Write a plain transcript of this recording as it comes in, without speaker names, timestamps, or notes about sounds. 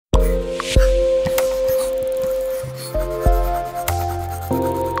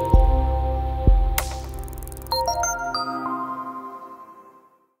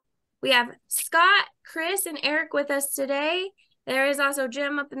have Scott, Chris, and Eric with us today. There is also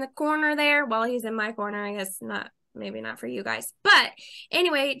Jim up in the corner there. Well, he's in my corner, I guess not, maybe not for you guys. But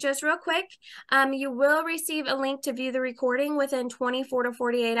anyway, just real quick, you will receive a link to view the recording within 24 to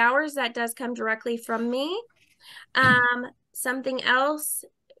 48 hours. That does come directly from me. Something else,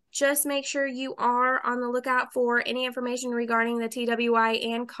 just make sure you are on the lookout for any information regarding the TWI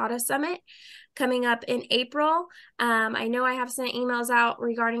and CAUTA Summit coming up in April. I know I have sent emails out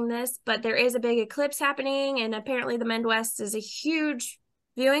regarding this, but there is a big eclipse happening, and apparently the Midwest is a huge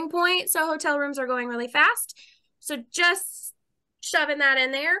viewing point, so hotel rooms are going really fast. So just shoving that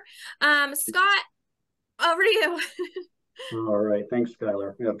in there. Scott, over to you. All right. Thanks,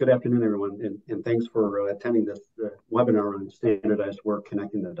 Skylar. Good afternoon, everyone, and thanks for attending this webinar on standardized work,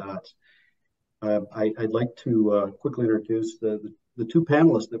 connecting the dots. I'd like to quickly introduce the two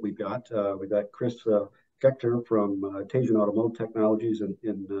panelists that we've got. We've got Chris Gechter from Teijin Automotive Technologies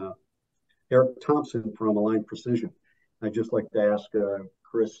and Eric Thompson from Aligned Precision. I'd just like to ask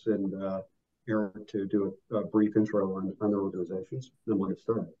Chris and Eric to do a brief intro on their organizations, then we'll get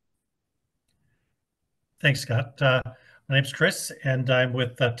started. Thanks, Scott. My name's Chris, and I'm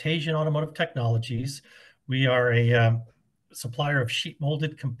with Teijin Automotive Technologies. We are a supplier of sheet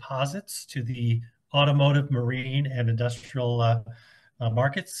molded composites to the automotive, marine, and industrial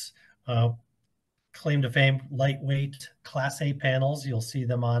markets. Claim to fame, lightweight Class A panels. You'll see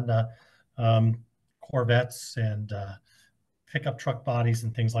them on Corvettes and pickup truck bodies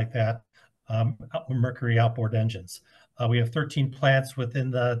and things like that. Mercury outboard engines. We have 13 plants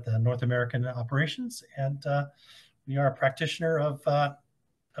within the North American operations, and we are a practitioner of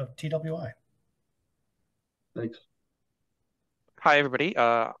TWI. Thanks. Hi, everybody.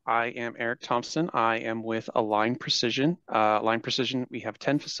 I am Eric Thompson. I am with Aligned Precision. Aligned Precision, we have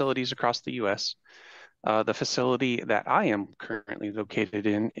 10 facilities across the U.S. The facility that I am currently located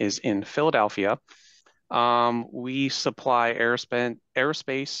in is in Philadelphia. We supply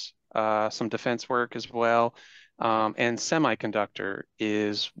aerospace, some defense work as well. And semiconductor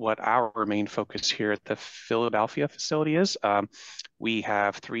is what our main focus here at the Philadelphia facility is. We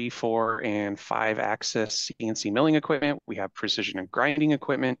have 3, 4, and 5 axis CNC milling equipment. We have precision and grinding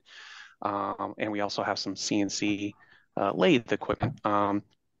equipment. And we also have some CNC lathe equipment.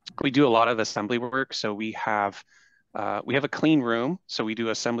 We do a lot of assembly work. So we have a clean room. So we do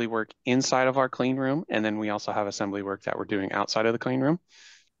assembly work inside of our clean room. And then we also have assembly work that we're doing outside of the clean room.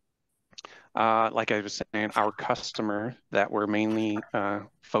 Like I was saying, our customer that we're mainly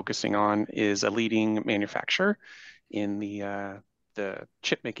focusing on is a leading manufacturer in the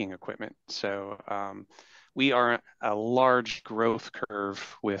chip making equipment. So we are a large growth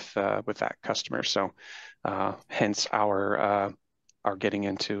curve with that customer. So hence our getting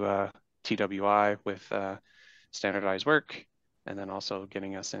into TWI with standardized work, and then also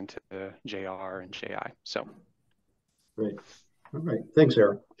getting us into JR and JI. So great. All right. Thanks,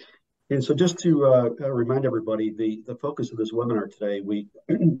 Eric. And so just to remind everybody, the focus of this webinar today, we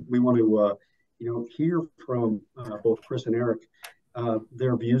want to hear from both Chris and Eric,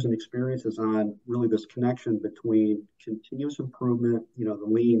 their views and experiences on really this connection between continuous improvement,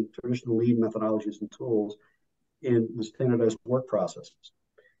 the traditional lean methodologies and tools, and the standardized work processes.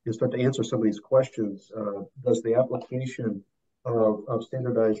 And start to answer some of these questions. Does the application of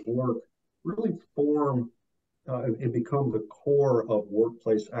standardized work really form and become the core of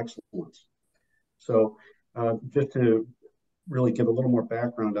workplace excellence? So just to really give a little more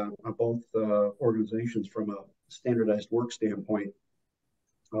background on both organizations from a standardized work standpoint,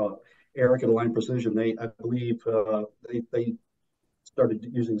 Eric at Aligned Precision, I believe they started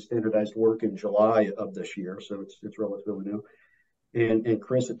using standardized work in July of this year, so it's relatively new. And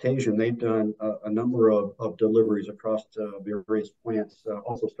Chris at Teijin, they've done a number of deliveries across various plants,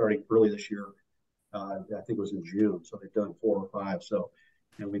 also starting early this year. I think it was in June, so they've done 4 or 5. So,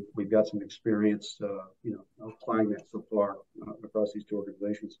 and we've got some experience, applying that so far across these two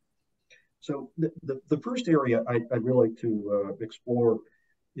organizations. So the first area I'd really like to explore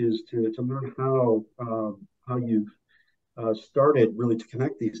is to learn how you've started really to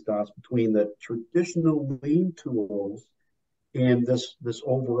connect these dots between the traditional lean tools and this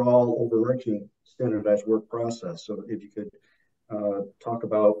overall overarching standardized work process. So if you could talk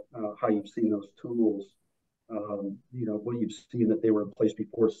about how you've seen those tools, what you've seen that they were in place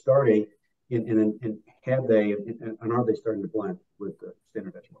before starting, and have they, and are they starting to blend with the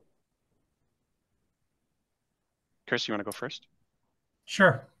standardized work? Chris, you want to go first?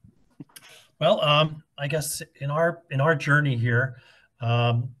 Sure. Well, I guess in our journey here,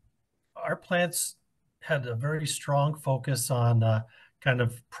 our plants had a very strong focus on kind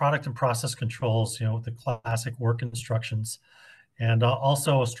of product and process controls, with the classic work instructions. and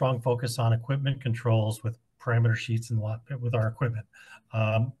also a strong focus on equipment controls with parameter sheets and with our equipment.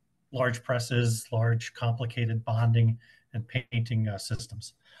 Large presses, large complicated bonding and painting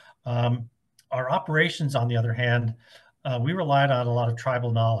systems. Our operations, on the other hand, we relied on a lot of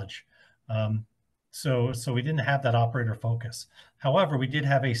tribal knowledge. So we didn't have that operator focus. However, we did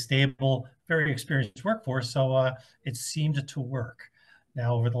have a stable, very experienced workforce, so it seemed to work.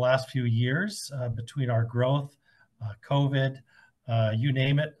 Now, over the last few years, between our growth, COVID, you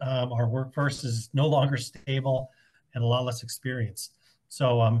name it, our workforce is no longer stable and a lot less experienced.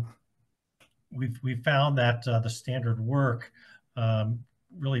 So we've found that the standard work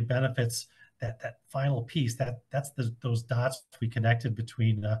really benefits that final piece. That's those dots we connected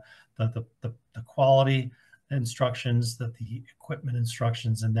between the quality instructions, the equipment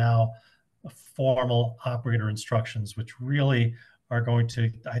instructions, and now formal operator instructions, which really are going to,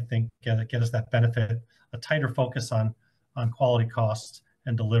 I think, get us that benefit, a tighter focus on quality, costs,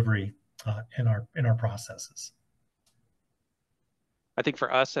 and delivery in our processes. I think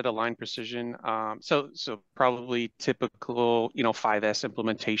for us at Align Precision, so probably typical, 5S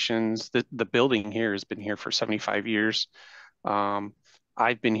implementations. The building here has been here for 75 years.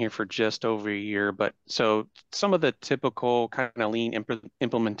 I've been here for just over a year, but so some of the typical kind of lean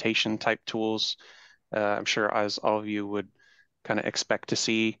implementation type tools, I'm sure as all of you would kind of expect to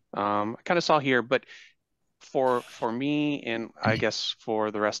see, I kind of saw here, but for me, and I guess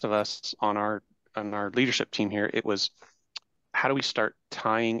for the rest of us on our leadership team here, it was, how do we start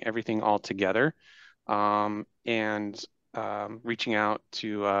tying everything all together, and reaching out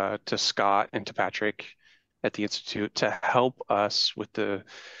to Scott and to Patrick at the Institute to help us with the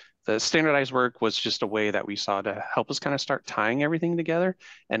standardized work. Was just a way that we saw to help us kind of start tying everything together,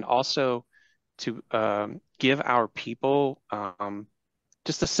 and also to give our people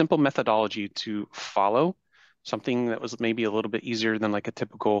just a simple methodology to follow, something that was maybe a little bit easier than like a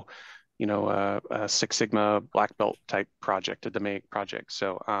typical a Six Sigma black belt type project, a DMAIC project.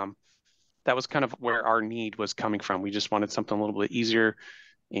 So that was kind of where our need was coming from. We just wanted something a little bit easier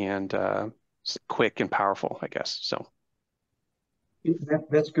and quick and powerful, I guess. So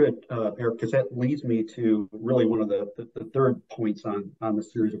that's good, Eric, because that leads me to really one of the third points on the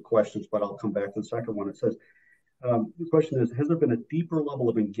series of questions, but I'll come back to the second one. It says, the question is, has there been a deeper level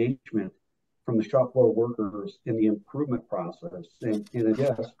of engagement from the shop floor workers in the improvement process? And I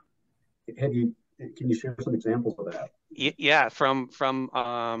guess, can you share some examples of that? Yeah, from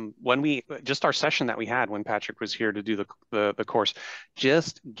when we just our session that we had when Patrick was here to do the course,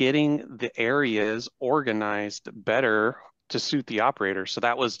 just getting the areas organized better to suit the operator. So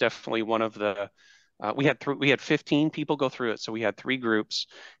that was definitely one of the we had 15 people go through it. So we had 3 groups,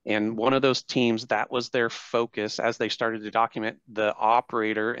 and one of those teams, that was their focus as they started to document the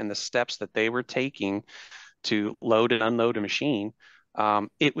operator and the steps that they were taking to load and unload a machine.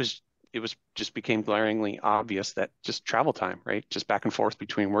 It just became glaringly obvious that just travel time, right? Just back and forth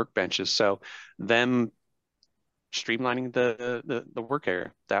between workbenches. So them streamlining the work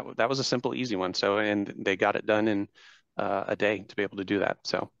area, that was a simple, easy one. So, and they got it done in a day to be able to do that.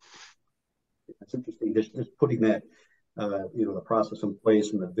 So that's interesting. Just putting that, the process in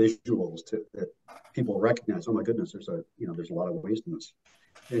place and the visuals that people recognize. Oh my goodness, there's a lot of waste in this.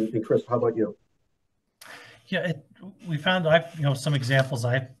 And Chris, how about you? Yeah, we found, some examples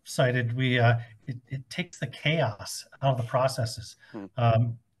I've cited. It takes the chaos out of the processes.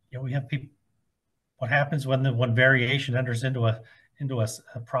 We have people. What happens when variation enters into a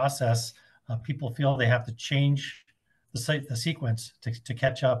process? People feel they have to change the sequence to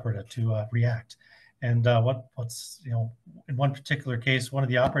catch up or to react. And what's in one particular case, one of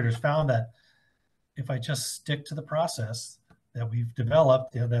the operators found that if I just stick to the process that we've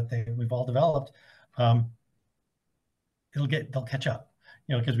developed, we've all developed. They'll catch up,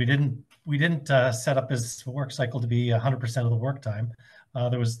 because we didn't set up his work cycle to be 100% of the work time.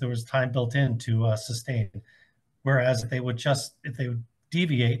 There was time built in to sustain. Whereas if they would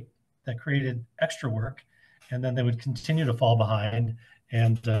deviate, that created extra work, and then they would continue to fall behind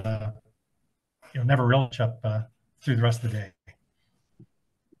and never really catch up through the rest of the day.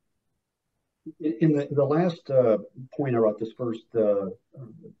 In the last point about this first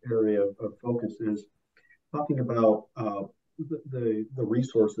area of focus is talking about the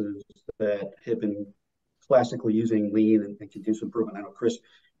resources that have been classically using lean and continuous improvement. I know, Chris,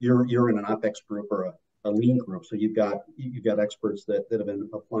 you're in an OpEx group or a lean group, so you've got experts that have been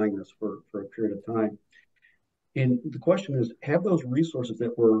applying this for a period of time. And the question is, have those resources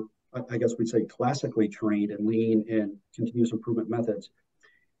that were, I guess we'd say, classically trained in lean and continuous improvement methods,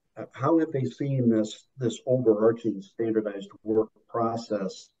 how have they seen this overarching standardized work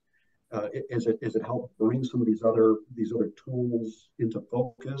process Is it help bring some of these other tools into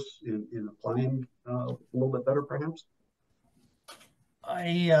focus in applying a little bit better, perhaps?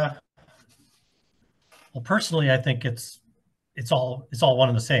 Well, personally, I think it's all one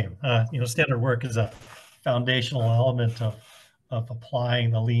and the same. Standard work is a foundational element of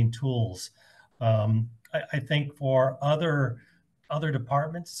applying the lean tools. I think for other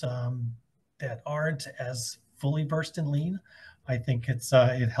departments that aren't as fully versed in lean, I think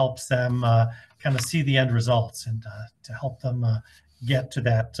it helps them kind of see the end results and to help them get to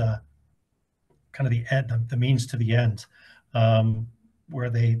that kind of the end, the means to the end,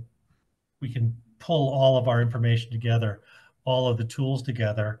 where we can pull all of our information together, all of the tools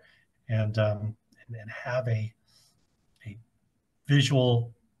together, and have a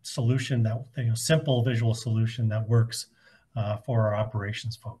visual solution that simple visual solution that works for our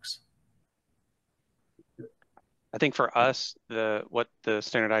operations folks. I think for us, what the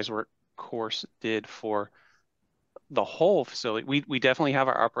standardized work course did for the whole facility, we definitely have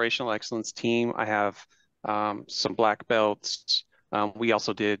our operational excellence team. I have some black belts. We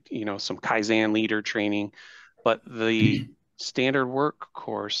also did, some Kaizen leader training, but the standard work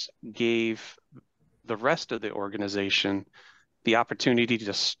course gave the rest of the organization the opportunity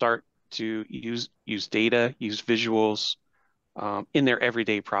to start to use data, use visuals in their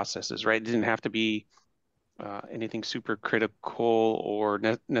everyday processes, right? It didn't have to be anything super critical or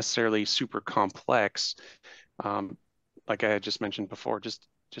necessarily super complex. Like I had just mentioned before, just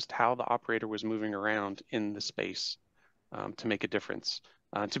how the operator was moving around in the space to make a difference,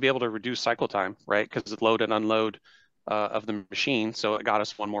 to be able to reduce cycle time, right? Because it load and unload of the machine. So it got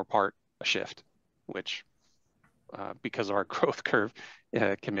us one more part a shift, which because of our growth curve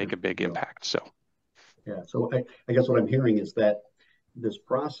can make a big impact. So I guess what I'm hearing is that this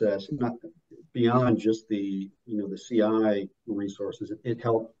process, not beyond just the CI resources, it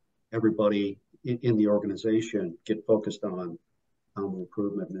helped everybody in the organization get focused on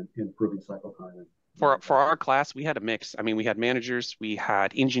improvement and improving cycle time. For our class, we had a mix. I mean, we had managers, we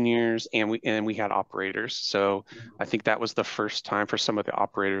had engineers, and we had operators. So I think that was the first time for some of the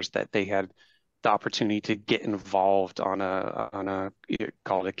operators that they had the opportunity to get involved on a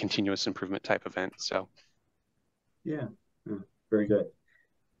call it a continuous improvement type event. So yeah, very good.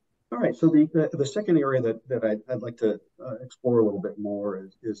 All right, so the second area that I'd like to explore a little bit more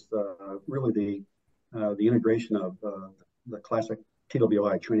is really the integration of the classic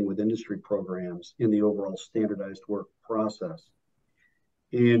TWI training with industry programs in the overall standardized work process.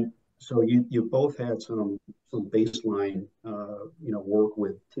 And so you both had some baseline work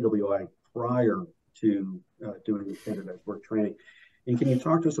with TWI prior to doing the standardized work training. And can you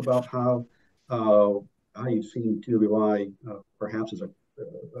talk to us about how you've seen TWI perhaps as a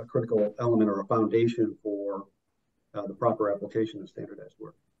critical element or a foundation for the proper application of standardized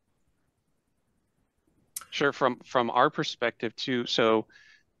work? Sure. From our perspective too, so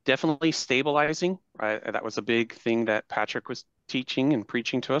definitely stabilizing, right? That was a big thing that Patrick was teaching and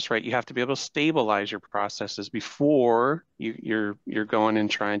preaching to us, right? You have to be able to stabilize your processes before you're going and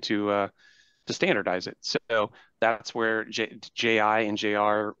trying to standardize it. So that's where JI and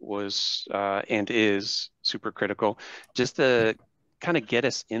JR was and is super critical, just to kind of get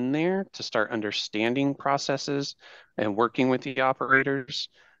us in there to start understanding processes and working with the operators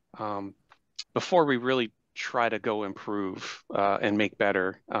before we really try to go improve and make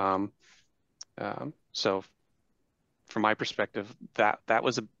better. So from my perspective, that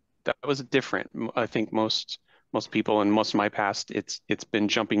was a different. I think most people and most of my past, it's been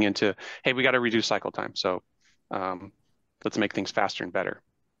jumping into, hey, we got to reduce cycle time. So let's make things faster and better.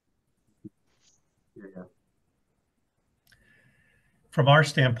 Yeah. From our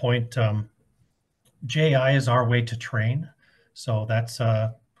standpoint, JI is our way to train. So that's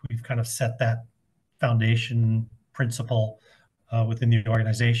we've kind of set that foundation principle within the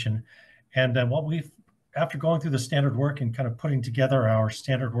organization. And what after going through the standard work and kind of putting together our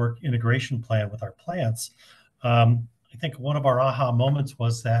standard work integration plan with our plants, I think one of our aha moments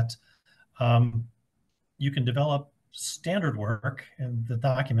was that you can develop standard work and the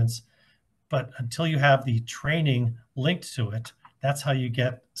documents, but until you have the training linked to it, that's how you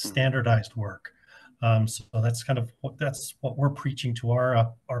get standardized work. So that's kind of what we're preaching to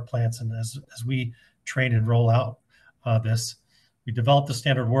our plants, and as we train and roll out this, we develop the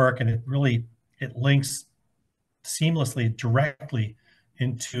standard work, and it links seamlessly, directly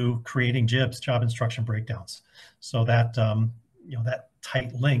into creating JIBs, job instruction breakdowns. So that that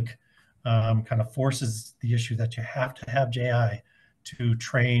tight link kind of forces the issue that you have to have JI to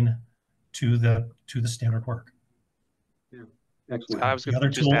train to the standard work. Yeah, excellent. I was going to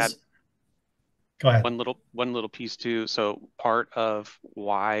just add. Go ahead. One little piece too. So part of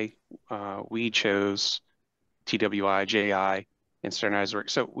why we chose TWI, JI, and standardized work.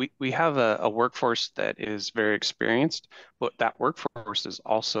 So we have a workforce that is very experienced, but that workforce is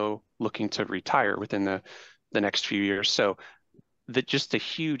also looking to retire within the next few years. So that just a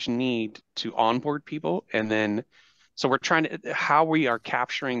huge need to onboard people. And then, so we're trying to, how we are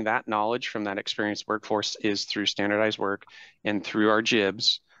capturing that knowledge from that experienced workforce is through standardized work and through our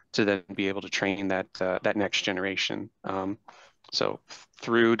JIBs to then be able to train that next generation. So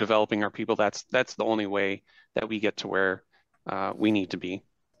through developing our people, that's the only way that we get to where we need to be.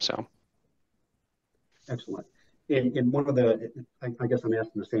 So. Excellent. And one of the, I guess I'm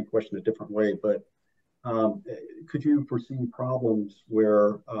asking the same question a different way, but could you foresee problems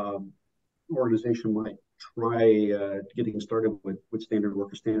where organization might try getting started with standard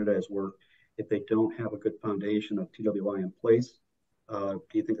work or standardized work if they don't have a good foundation of TWI in place? Do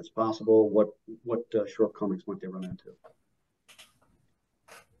you think it's possible? What shortcomings might they run into?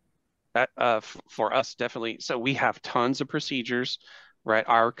 That for us, definitely. So we have tons of procedures, right?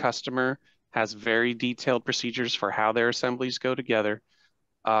 Our customer has very detailed procedures for how their assemblies go together.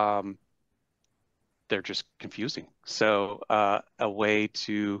 They're just confusing. So a way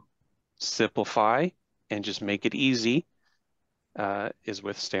to simplify and just make it easy is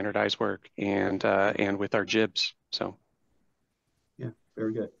with standardized work and with our JIBs. So. Yeah,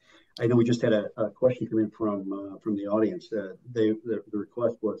 very good. I know we just had a question come in from the audience. The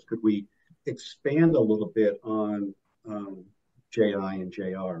request was, could we expand a little bit on JI and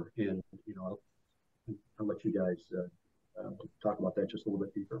JR? And I'll let you guys talk about that just a little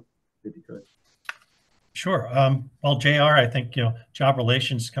bit deeper, if you could. Sure. Well, JR, I think job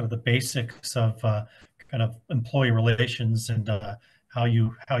relations, kind of the basics of kind of employee relations and how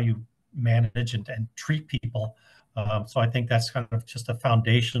you manage and treat people. So I think that's kind of just a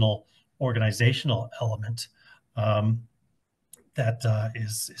foundational organizational element that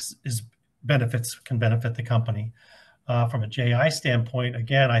can benefit the company. From a JI standpoint,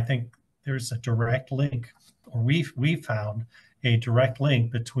 again, I think there's a direct link, or we've found a direct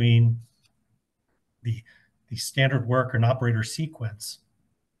link between the standard work and operator sequence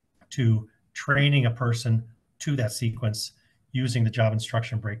to training a person to that sequence using the job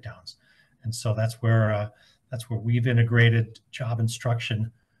instruction breakdowns. And so that's where we've integrated job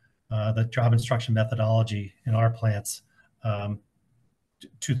instruction, the job instruction methodology in our plants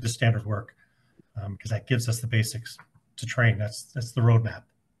to the standard work, because that gives us the basics to train. That's the roadmap.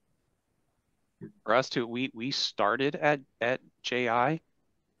 For us too, we started at JI.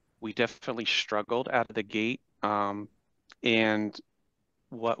 We definitely struggled out of the gate, and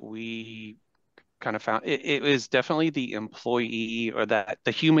what we kind of found, it was definitely the employee, or that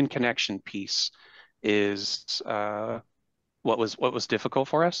the human connection piece is what was difficult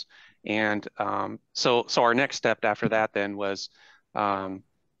for us. And so our next step after that then was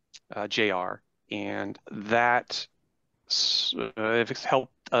JR, and that it's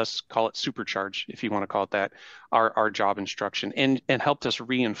helped us, call it supercharge, if you want to call it that, our job instruction, and helped us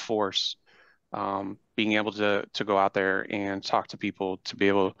reinforce being able to go out there and talk to people.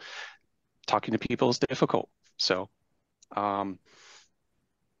 Talking to people is difficult. So yeah.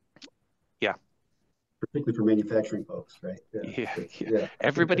 Particularly for manufacturing folks, right? Yeah.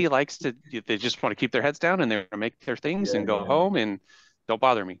 Everybody likes to, they just want to keep their heads down and they're going to make their things and go home and don't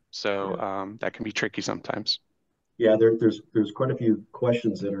bother me. So that can be tricky sometimes. Yeah, there's quite a few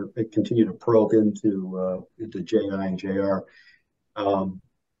questions that continue to probe into JI and JR.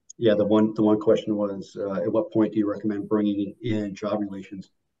 The one question was, at what point do you recommend bringing in job relations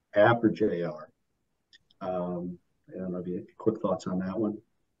after JR? I don't know if you have quick thoughts on that one,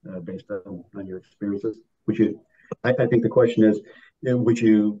 based on your experiences. I think the question is, would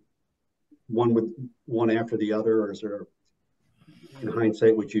you one after the other, or is there, in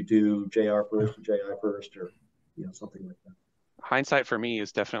hindsight, would you do JR first or JI first, or something like that? Hindsight for me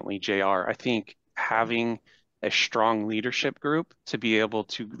is definitely JR. I think having a strong leadership group to be able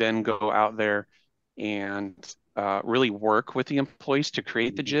to then go out there and really work with the employees to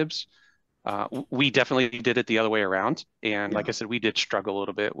create the JIBs. We definitely did it the other way around. And like I said, we did struggle a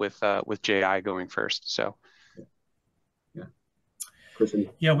little bit with JI going first. So.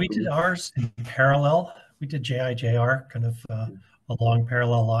 Yeah, we did ours in parallel. We did JI, JR kind of along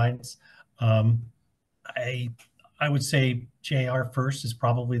parallel lines. I would say JR first is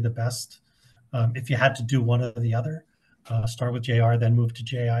probably the best. If you had to do one or the other, start with JR, then move to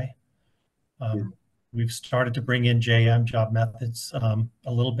JI. We've started to bring in JM, job methods, a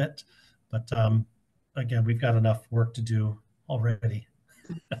little bit, but again, we've got enough work to do already.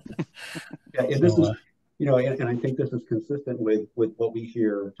 and I think this is consistent with what we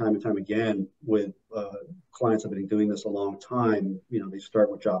hear time and time again with clients that have been doing this a long time. They start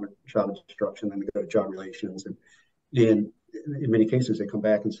with job instruction, then they go to job relations, and in many cases they come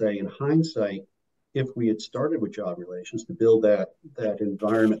back and say, in hindsight, if we had started with job relations to build that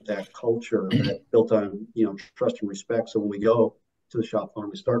environment, that culture that built on trust and respect, so when we go to the shop floor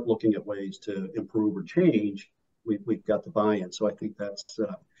and we start looking at ways to improve or change, we've got the buy-in. So I think that's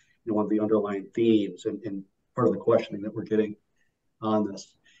one of the underlying themes and part of the questioning that we're getting on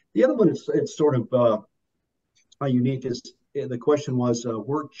this. The other one is it's sort of unique is the question was,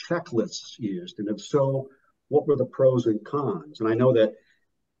 were checklists used? And if so, what were the pros and cons? And I know that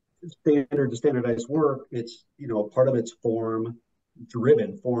standardized work, it's, part of it's form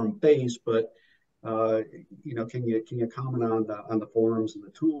driven, form based, but can you comment on the forms and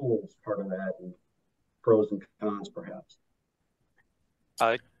the tools part of that, and pros and cons perhaps?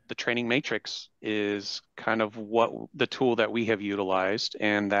 The training matrix is kind of what the tool that we have utilized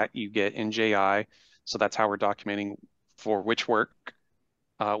and that you get in JI. So that's how we're documenting for which work,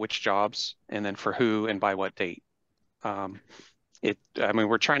 which jobs, and then for who and by what date.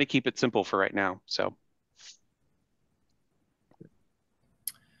 We're trying to keep it simple for right now. So.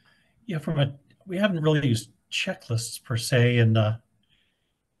 Yeah, we haven't really used checklists per se, and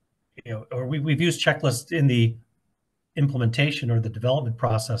or we've used checklists in the implementation or the development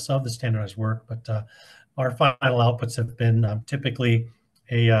process of the standardized work, but our final outputs have been typically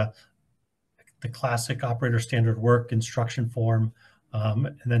the classic operator standard work instruction form,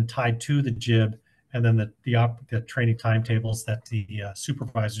 and then tied to the JIB, and then the training timetables that the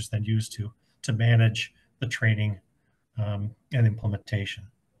supervisors then use to manage the training and implementation.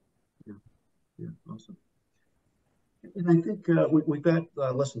 Yeah, awesome. And I think we've got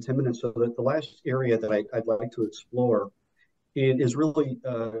less than 10 minutes, so that the last area that I'd like to explore is really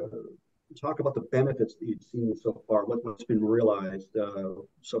talk about the benefits that you've seen so far, what's been realized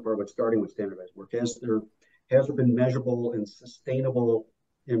so far with starting with standardized work. Has there been measurable and sustainable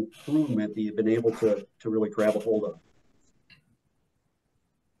improvement that you've been able to really grab a hold of?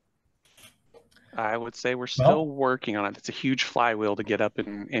 I would say we're still working on it. It's a huge flywheel to get up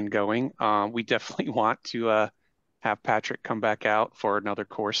and going. We definitely want to have Patrick come back out for another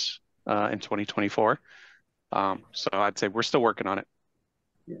course in 2024. So I'd say we're still working on it.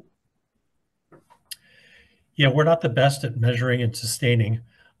 Yeah, we're not the best at measuring and sustaining,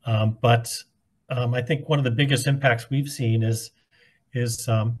 but I think one of the biggest impacts we've seen is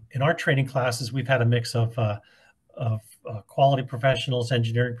in our training classes, we've had a mix of quality professionals,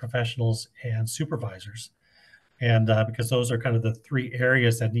 engineering professionals, and supervisors. And because those are kind of the three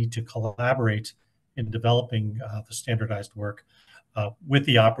areas that need to collaborate in developing the standardized work with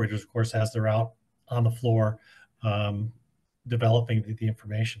the operators, of course, as they're out on the floor developing the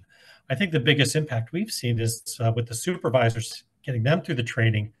information. I think the biggest impact we've seen is with the supervisors, getting them through the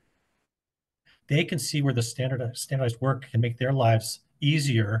training. They can see where the standardized work can make their lives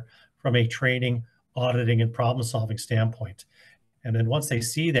easier from a training, auditing, and problem-solving standpoint. And then once they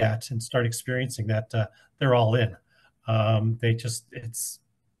see that and start experiencing that, they're all in.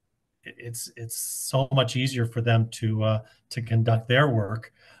 It's so much easier for them to conduct their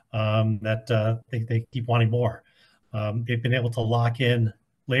work that they keep wanting more. They've been able to lock in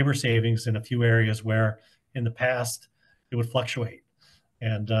labor savings in a few areas where in the past it would fluctuate.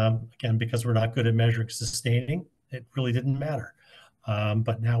 And again, because we're not good at measuring sustaining, it really didn't matter.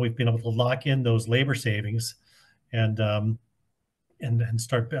 But now we've been able to lock in those labor savings and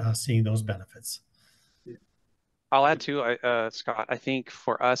start seeing those benefits. I'll add too, Scott, I think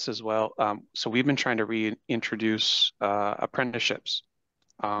for us as well, so we've been trying to reintroduce apprenticeships.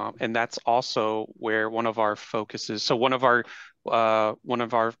 And that's also where one of our focuses. So one of our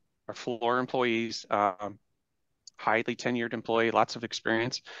floor employees, highly tenured employee, lots of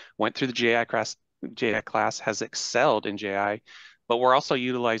experience, went through the JI class, has excelled in JI, but we're also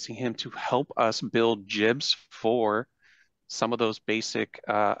utilizing him to help us build JIBs for some of those basic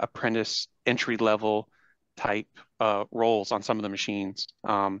apprentice entry-level type roles on some of the machines.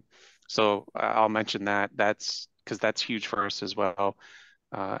 So I'll mention that's because that's huge for us as well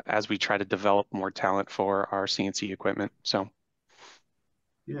as we try to develop more talent for our CNC equipment. So,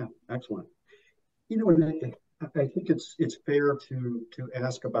 yeah, excellent. I think it's fair to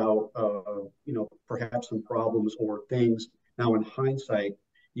ask about perhaps some problems or things now in hindsight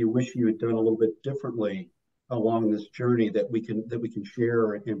you wish you had done a little bit differently along this journey that we can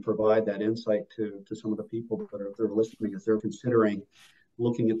share and provide that insight to some of the people that are listening as they're considering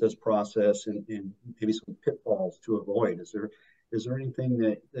looking at this process and maybe some pitfalls to avoid. Is there anything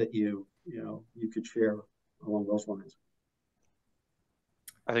that you could share along those lines?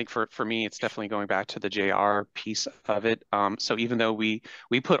 I think for me, it's definitely going back to the JR piece of it. So even though we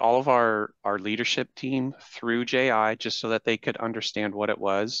put all of our leadership team through JI just so that they could understand what it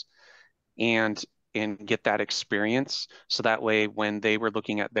was and get that experience. So that way, when they were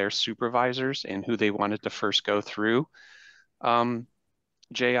looking at their supervisors and who they wanted to first go through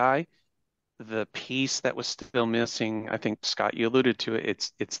JI, the piece that was still missing, I think Scott, you alluded to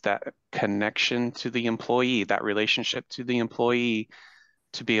it, it's that connection to the employee, that relationship to the employee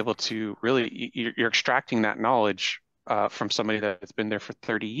to be able to really, you're extracting that knowledge from somebody that's been there for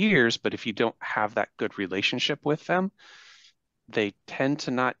 30 years, but if you don't have that good relationship with them, they tend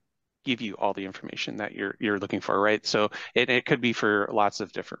to not give you all the information that you're looking for, right? So it could be for lots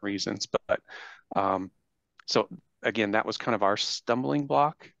of different reasons, but so again, that was kind of our stumbling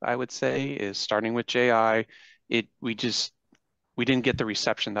block, I would say, is starting with JI. We didn't get the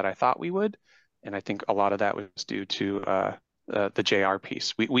reception that I thought we would, and I think a lot of that was due to the JR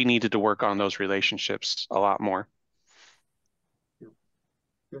piece. We needed to work on those relationships a lot more.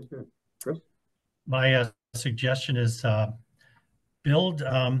 Good. Chris? My suggestion is build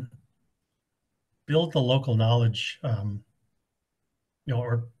the local knowledge,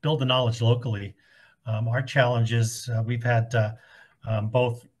 or build the knowledge locally. Our challenge is we've had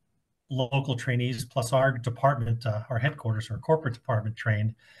both local trainees plus our department, our headquarters, our corporate department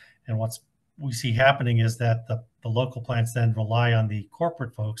trained. And what's we see happening is that the local plants then rely on the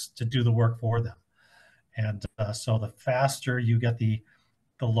corporate folks to do the work for them. And so the faster you get the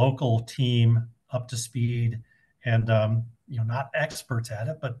local team up to speed and not experts at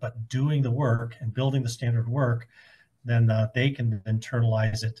it, but doing the work and building the standard work, then they can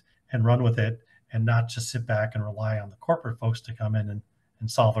internalize it and run with it and not just sit back and rely on the corporate folks to come in and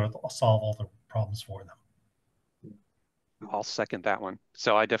solve all the problems for them. I'll second that one.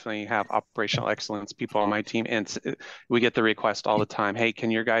 So I definitely have operational excellence people on my team, and we get the request all the time. Hey,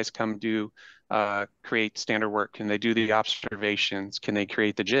 can your guys come do create standard work? Can they do the observations? Can they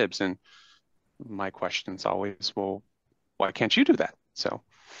create the jibs? And my question's always, well, why can't you do that? So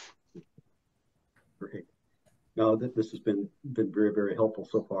great. No, this has been very, very helpful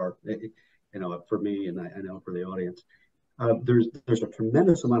so far. For me, and I know for the audience. There's a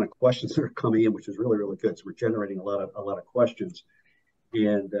tremendous amount of questions that are coming in, which is really, really good. So we're generating a lot of questions,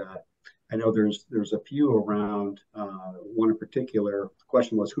 and I know there's a few around. One in particular, the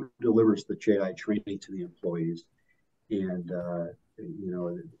question was who delivers the JI training to the employees, and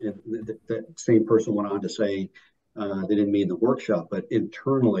that same person went on to say they didn't mean the workshop, but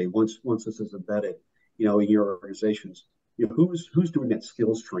internally, once this is embedded, in your organizations, who's doing that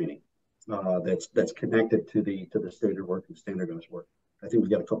skills training? That's connected to the standard work and standardized work. I think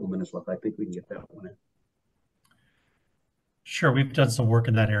we've got a couple of minutes left. I think we can get that one in. Sure, we've done some work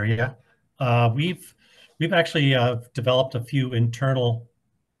in that area. We've actually developed a few internal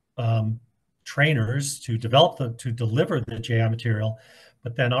trainers to deliver the JI material,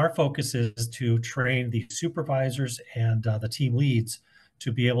 but then our focus is to train the supervisors and the team leads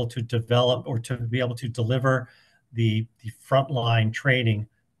to be able to develop or to be able to deliver the frontline training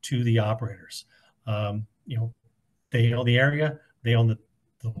to the operators. They own the area, they own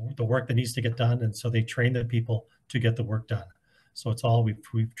the work that needs to get done, and so they train the people to get the work done. So it's all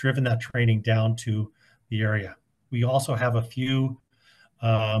we've driven that training down to the area. We also have a few,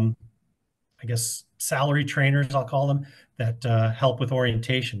 salary trainers, I'll call them, that help with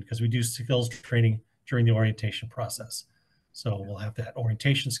orientation, because we do skills training during the orientation process. So we'll have that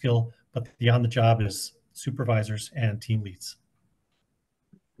orientation skill, but the on the job is supervisors and team leads.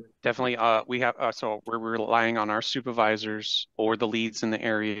 Definitely, we have so we're relying on our supervisors or the leads in the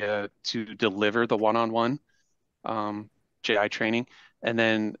area to deliver the one-on-one JI training, and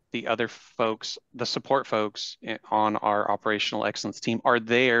then the other folks, the support folks on our operational excellence team, are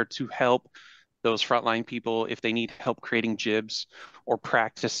there to help those frontline people if they need help creating jibs or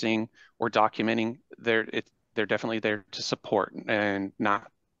practicing or documenting. They're definitely there to support and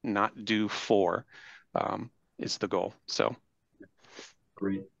not do for is the goal. So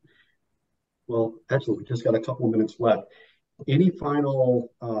great. Well, excellent. We just got a couple of minutes left. Any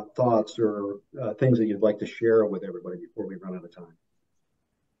final thoughts or things that you'd like to share with everybody before we run out of time?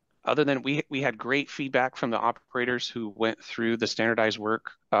 Other than we had great feedback from the operators who went through the standardized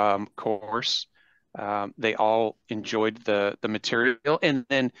work course. They all enjoyed the material, and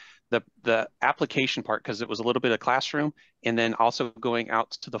then the application part, because it was a little bit of classroom and then also going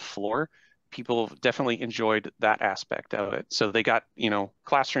out to the floor. People definitely enjoyed that aspect of it. So they got,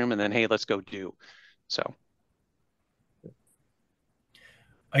 classroom and then, hey, let's go do. So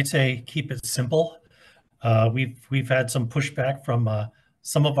I'd say keep it simple. We've had some pushback from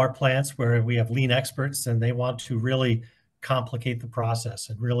some of our plants where we have lean experts and they want to really complicate the process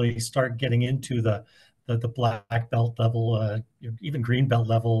and really start getting into the black belt level, even green belt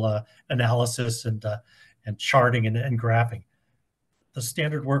level analysis and charting and graphing. The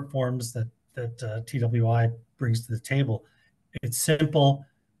standard work forms that TWI brings to the table, it's simple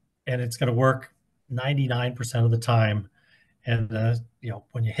and it's going to work 99% of the time. And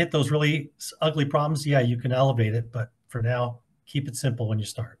when you hit those really ugly problems, yeah, you can elevate it, but for now, keep it simple when you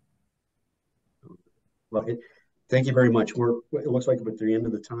start. Well, thank you very much. It looks like we're at the end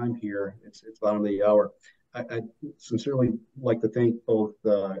of the time here. It's bottom of the hour. I sincerely like to thank both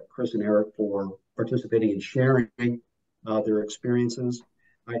Chris and Eric for participating and sharing their experiences.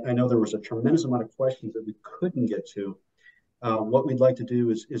 I know there was a tremendous amount of questions that we couldn't get to. What we'd like to do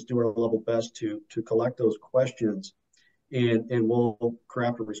is do our level best to collect those questions, and we'll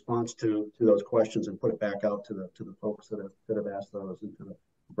craft a response to those questions and put it back out to the folks that have asked those and to the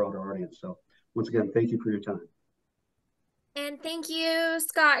broader audience. So once again, thank you for your time. And thank you,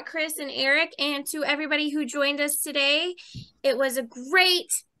 Scott, Chris, and Eric, and to everybody who joined us today. It was a great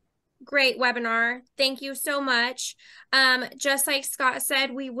webinar. Thank you so much. Just like Scott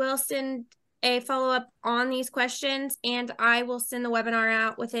said, we will send a follow-up on these questions, and I will send the webinar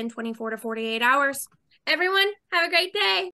out within 24 to 48 hours. Everyone, have a great day.